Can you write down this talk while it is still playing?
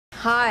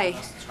Hi,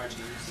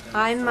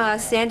 I'm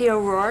Sandy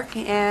O'Rourke,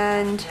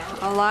 and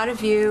a lot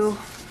of you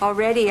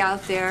already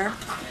out there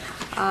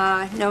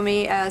know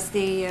me as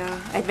the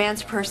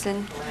advance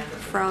person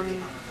from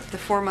the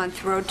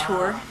 4-month road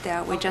tour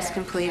that we just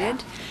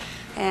completed.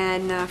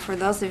 And for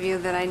those of you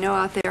that I know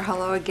out there,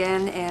 hello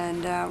again,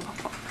 and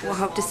we'll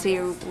hope to see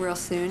you real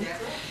soon.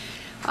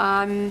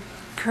 I'm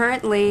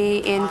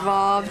currently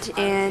involved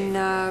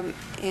in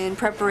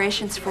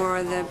preparations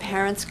for the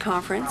Parents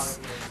Conference.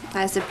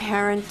 As a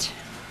parent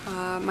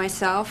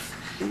myself,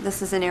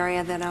 this is an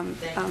area that I'm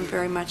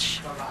very much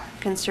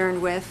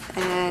concerned with,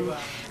 and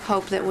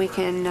hope that we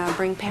can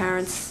bring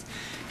parents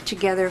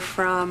together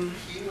from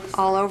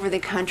all over the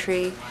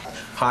country.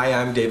 Hi,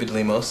 I'm David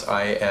Lemos.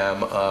 I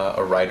am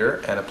a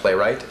writer and a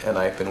playwright, and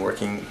I've been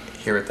working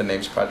here at the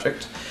Names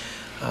Project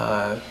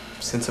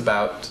since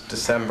about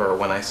December,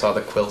 when I saw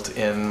the Quilt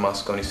in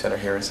Moscone Center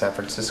here in San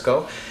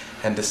Francisco,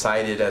 and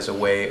decided as a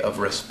way of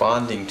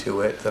responding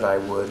to it that I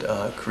would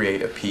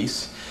create a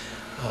piece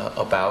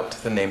about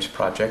the Names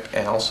Project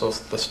and also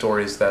the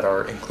stories that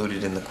are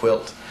included in the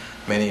Quilt,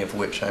 many of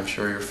which I'm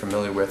sure you're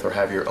familiar with or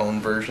have your own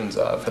versions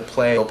of. The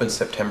play opens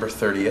September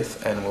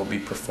 30th and will be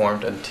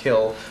performed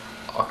until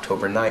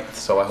October 9th,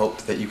 so I hope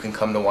that you can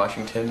come to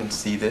Washington and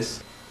see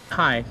this.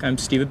 Hi, I'm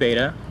Steve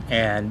Abeta,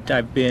 and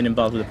I've been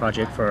involved with the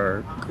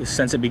project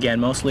since it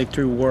began, mostly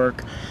through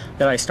work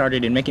that I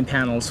started in making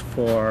panels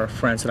for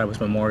friends that I was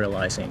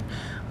memorializing.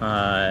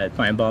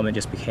 My involvement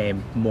just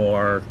became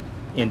more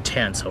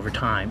intense over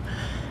time.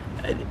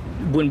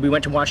 When we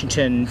went to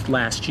Washington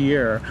last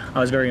year, I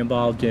was very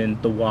involved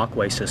in the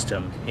walkway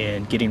system,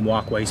 in getting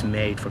walkways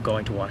made for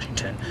going to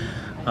Washington.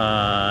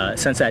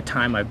 Since that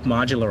time, I've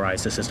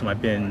modularized the system.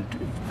 I've been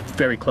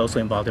very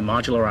closely involved in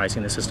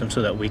modularizing the system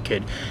so that we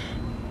could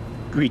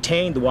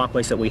retain the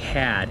walkways that we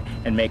had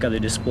and make other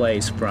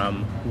displays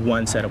from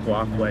one set of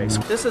walkways.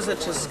 This is a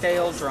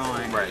to-scale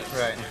drawing. Right.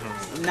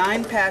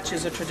 9-patch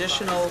is a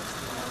traditional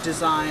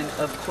design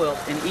of quilt,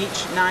 and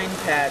each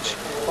 9-patch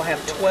will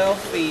have 12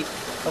 feet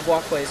of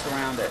walkways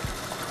around it.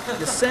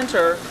 The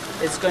center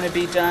is going to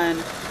be done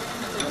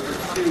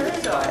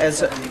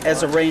as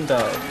a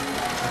rainbow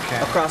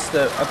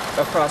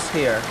across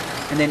here,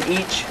 and then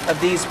each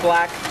of these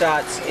black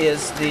dots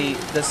is the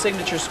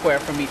signature square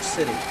from each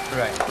city.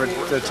 Right.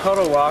 The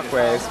total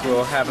walkways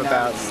will have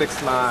about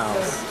 6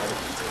 miles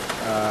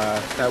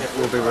that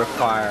will be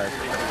required.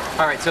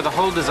 All right, so the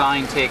whole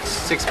design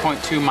takes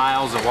 6.2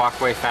 miles of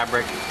walkway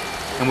fabric,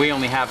 and we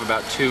only have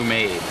about 2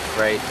 made,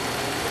 right?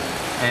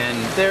 And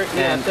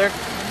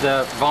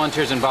the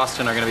volunteers in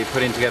Boston are going to be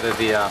putting together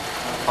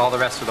all the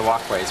rest of the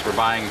walkways. We're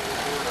buying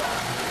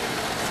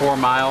 4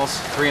 miles,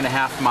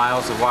 3.5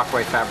 miles of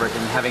walkway fabric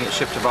and having it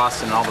shipped to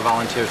Boston, and all the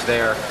volunteers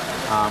there,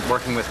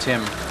 working with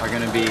Tim, are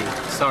going to be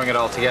sewing it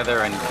all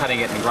together and cutting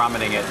it and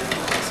grommeting it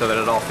so that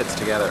it all fits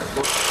together.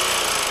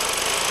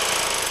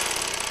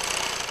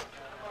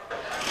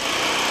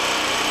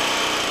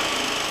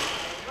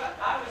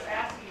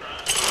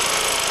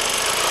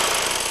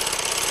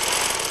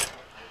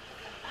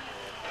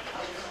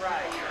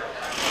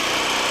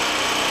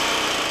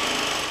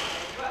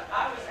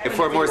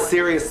 For a more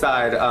serious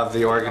side of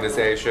the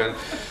organization,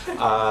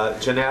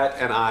 Jeanette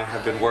and I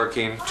have been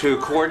working to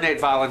coordinate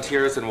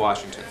volunteers in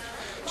Washington.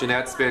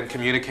 Jeanette's been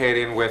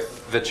communicating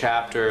with the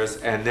chapters,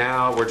 and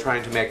now we're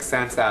trying to make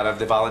sense out of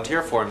the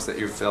volunteer forms that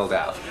you've filled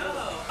out.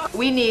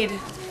 We need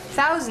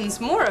thousands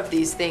more of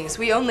these things.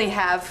 We only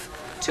have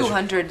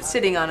 200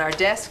 sitting on our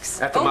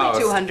desks. At the only most.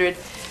 200.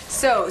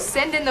 So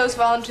send in those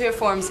volunteer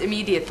forms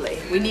immediately.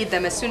 We need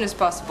them as soon as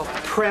possible.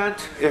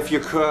 Print, if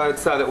you could,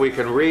 so that we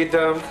can read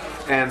them,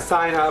 and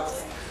sign up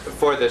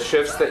for the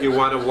shifts that you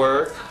want to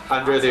work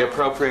under the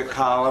appropriate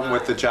column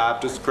with the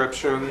job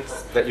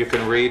descriptions that you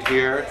can read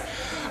here.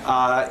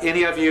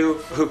 Any of you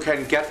who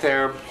can get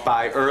there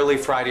by early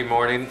Friday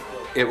morning,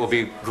 it will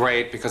be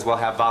great, because we'll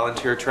have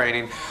volunteer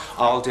training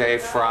all day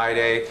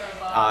Friday,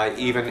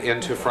 even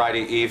into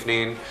Friday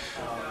evening.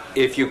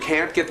 If you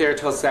can't get there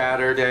till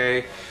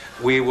Saturday,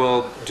 we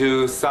will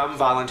do some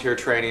volunteer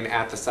training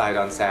at the site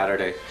on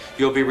Saturday.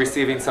 You'll be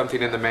receiving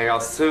something in the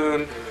mail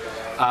soon,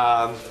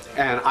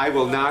 and I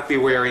will not be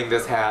wearing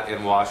this hat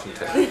in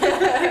Washington.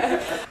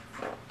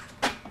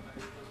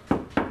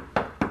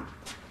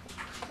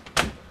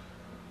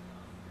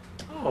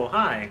 Oh,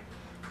 hi.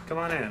 Come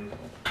on in.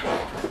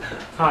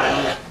 Hi,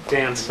 I'm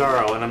Dan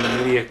Sorrow, and I'm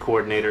the media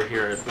coordinator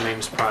here at the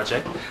Names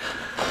Project.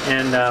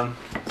 And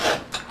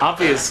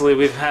obviously,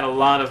 we've had a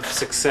lot of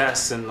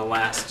success in the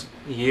last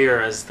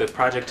year as the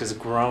project has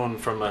grown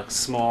from a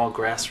small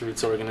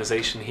grassroots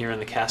organization here in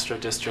the Castro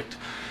district,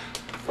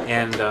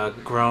 and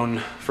grown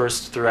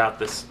first throughout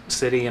the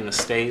city and the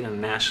state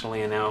and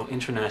nationally and now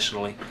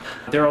internationally.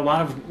 There are a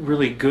lot of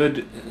really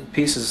good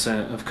pieces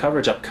of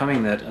coverage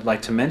upcoming that I'd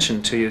like to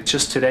mention to you.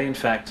 Just today, in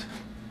fact,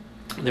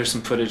 there's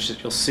some footage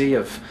that you'll see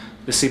of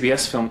the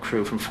CBS film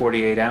crew from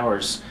 48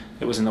 Hours.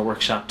 It was in the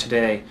workshop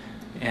today,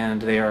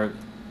 and they are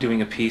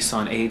doing a piece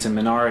on AIDS and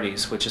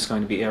minorities, which is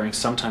going to be airing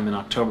sometime in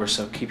October,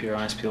 so keep your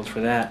eyes peeled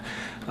for that.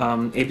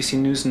 ABC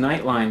News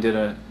Nightline did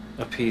a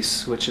a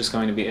piece which is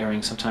going to be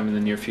airing sometime in the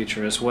near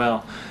future as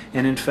well.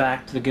 And in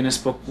fact, the Guinness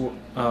Book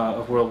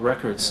of World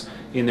Records,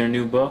 in their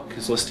new book,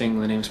 is listing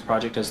the Names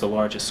Project as the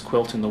largest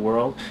quilt in the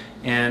world,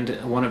 and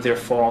one of their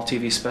fall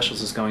TV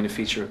specials is going to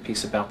feature a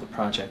piece about the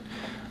project.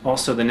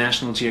 Also, the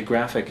National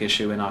Geographic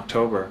issue in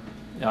October,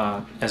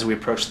 as we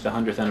approach the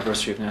 100th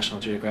anniversary of National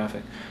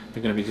Geographic,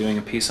 they're going to be doing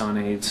a piece on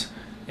AIDS,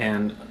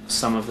 and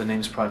some of the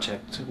Names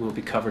Project will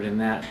be covered in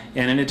that.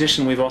 And in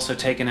addition, we've also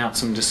taken out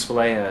some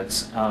display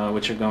ads,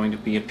 which are going to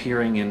be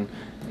appearing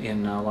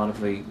in a lot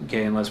of the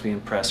gay and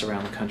lesbian press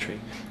around the country.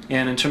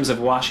 And in terms of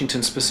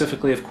Washington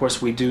specifically, of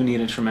course, we do need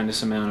a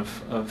tremendous amount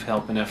of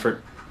help and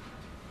effort.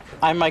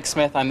 I'm Mike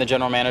Smith. I'm the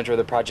general manager of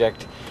the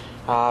project.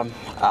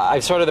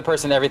 I'm sort of the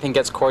person everything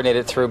gets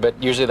coordinated through,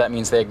 but usually that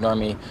means they ignore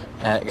me,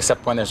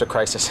 except when there's a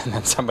crisis and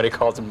then somebody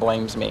calls and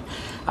blames me.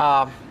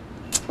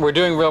 We're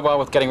doing real well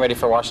with getting ready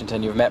for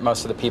Washington. You've met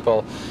most of the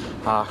people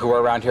who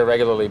are around here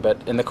regularly,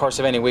 but in the course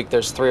of any week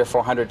there's 300 or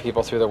 400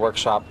 people through the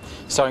workshop,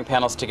 sewing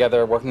panels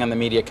together, working on the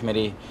media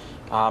committee,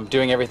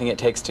 doing everything it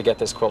takes to get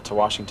this quilt to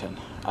Washington.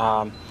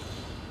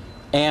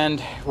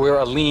 And we're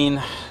a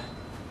lean,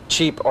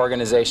 cheap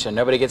organization.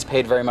 Nobody gets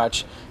paid very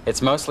much.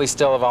 It's mostly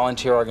still a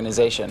volunteer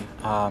organization.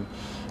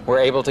 We're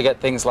able to get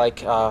things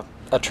like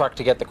a truck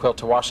to get the quilt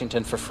to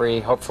Washington for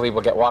free. Hopefully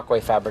we'll get walkway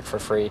fabric for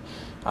free.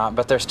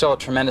 But there's still a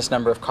tremendous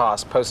number of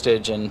costs,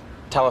 postage and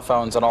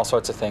telephones and all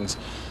sorts of things.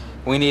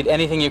 We need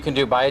anything you can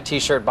do. Buy a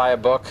t-shirt, buy a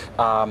book,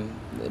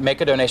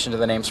 make a donation to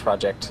the Names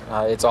Project.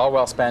 It's all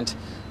well spent,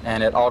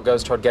 and it all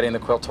goes toward getting the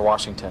quilt to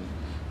Washington.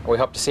 We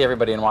hope to see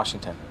everybody in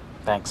Washington.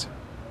 Thanks.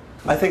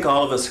 I think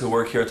all of us who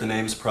work here at the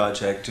Names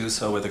Project do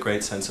so with a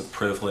great sense of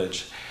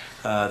privilege.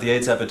 The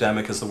AIDS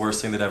epidemic is the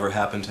worst thing that ever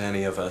happened to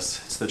any of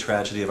us. It's the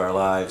tragedy of our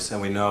lives, and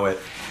we know it.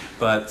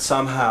 But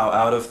somehow,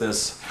 out of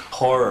this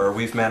horror,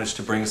 we've managed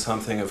to bring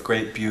something of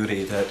great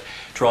beauty that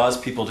draws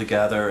people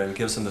together and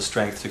gives them the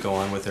strength to go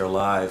on with their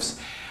lives.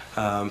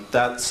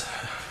 That's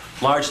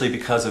largely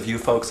because of you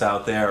folks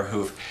out there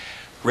who've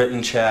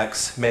written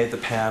checks, made the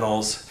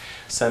panels,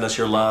 send us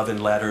your love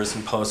in letters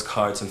and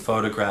postcards and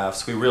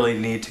photographs. We really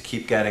need to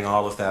keep getting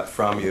all of that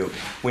from you.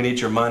 We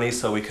need your money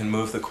so we can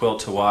move the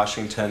quilt to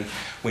Washington.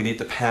 We need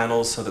the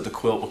panels so that the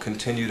quilt will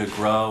continue to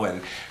grow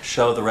and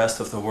show the rest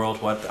of the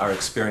world what our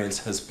experience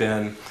has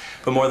been.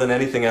 But more than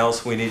anything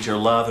else, we need your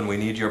love and we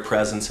need your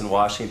presence in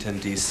Washington,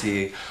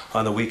 D.C.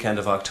 on the weekend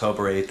of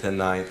October 8th and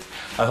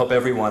 9th. I hope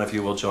every one of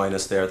you will join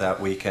us there that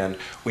weekend.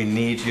 We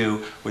need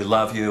you. We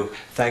love you.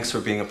 Thanks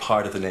for being a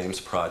part of the Names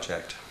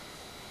Project.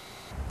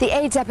 The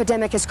AIDS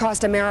epidemic has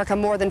cost America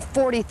more than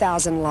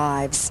 40,000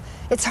 lives.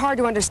 It's hard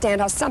to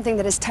understand how something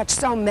that has touched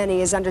so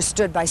many is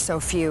understood by so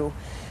few.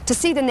 To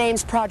see the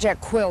Names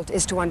Project quilt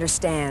is to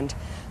understand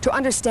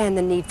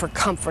the need for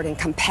comfort and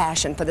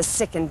compassion for the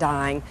sick and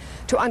dying,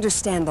 to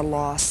understand the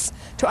loss,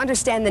 to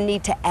understand the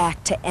need to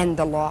act to end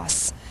the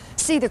loss.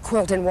 See the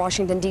quilt in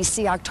Washington,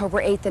 D.C.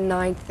 October 8th and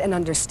 9th and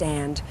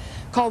understand.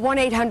 Call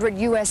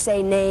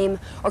 1-800-USA-NAME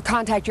or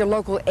contact your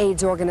local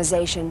AIDS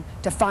organization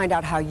to find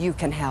out how you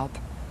can help.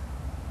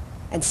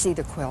 And see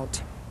the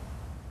quilt.